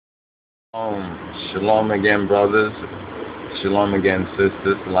Shalom again, brothers. Shalom again,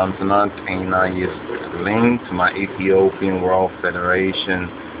 sisters. Salam Tanat, link to my Ethiopian World Federation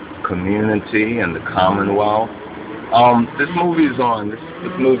community and the Commonwealth. This movie is on. This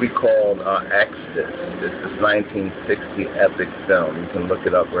movie called Exodus. It's this 1960 epic film. You can look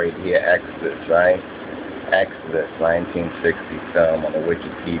it up right here, Exodus, right? Exodus, 1960 film on the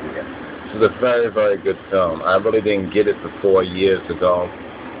Wikipedia. This is a very, very good film. I really didn't get it 4 years ago,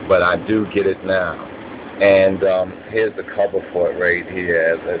 but I do get it now. And here's the cover for it right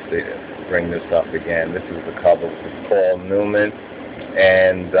here. Let's see, bring this up again. This is the cover. It's Paul Newman,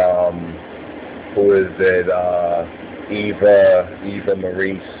 and who is it? Eva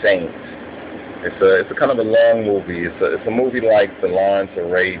Marie Saint. It's a kind of a long movie. It's a movie like the Lawrence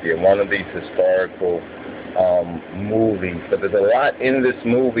Arabia, one of these historical movies. But there's a lot in this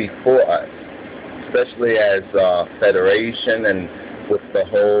movie for us, especially as Federation and with the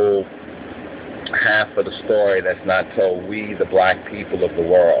whole half of the story that's not told. We, the black people of the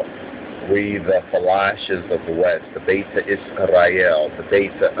world, we, the Falashas of the West, the Beta Israel, the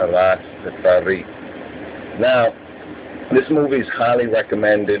Beta Aras Tefari. Now, this movie is highly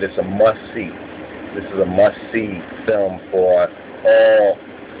recommended. It's a must-see. This is a must-see film for all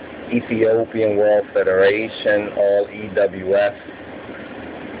Ethiopian World Federation, all EWF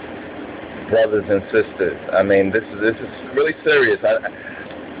brothers and sisters. I mean, this is really serious.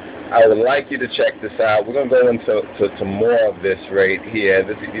 I would like you to check this out. We're going to go into more of this right here.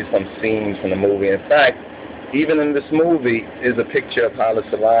 This is some scenes from the movie. In fact, even in this movie is a picture of Haile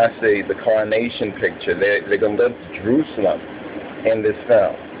Selassie, the coronation picture. They're going to go to Jerusalem in this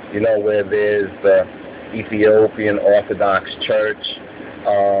film, you know, where there's the Ethiopian Orthodox Church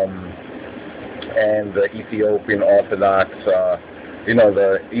and the Ethiopian Orthodox,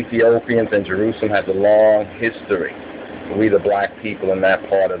 the Ethiopians in Jerusalem has a long history. We, the black people in that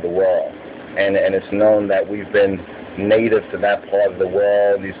part of the world. And it's known that we've been native to that part of the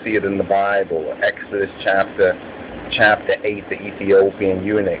world. You see it in the Bible. Exodus chapter 8, the Ethiopian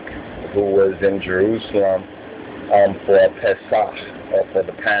eunuch who was in Jerusalem for Pesach, or for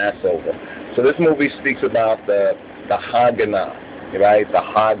the Passover. So this movie speaks about the Haganah, right? The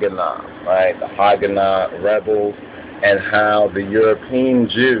Haganah, right? The Haganah rebels, and how the European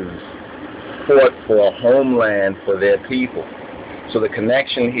Jews fought for a homeland for their people. So the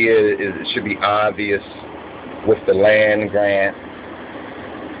connection here should be obvious with the land grant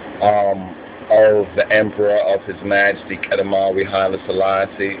of the Emperor of His Majesty Kedemawi Haile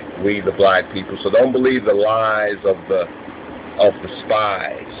Selassie, we the black people. So don't believe the lies of the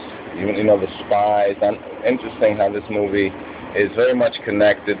spies. You know, the spies. And interesting how this movie is very much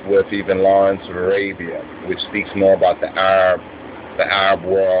connected with even Lawrence of Arabia, which speaks more about the Arab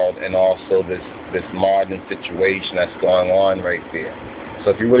world, and also this modern situation that's going on right there.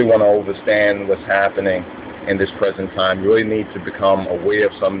 So if you really want to understand what's happening in this present time, you really need to become aware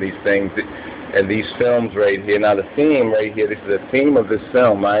of some of these things and these films right here. Now the theme right here, this is the theme of this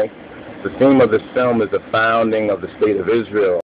film, right? The theme of this film is the founding of the State of Israel.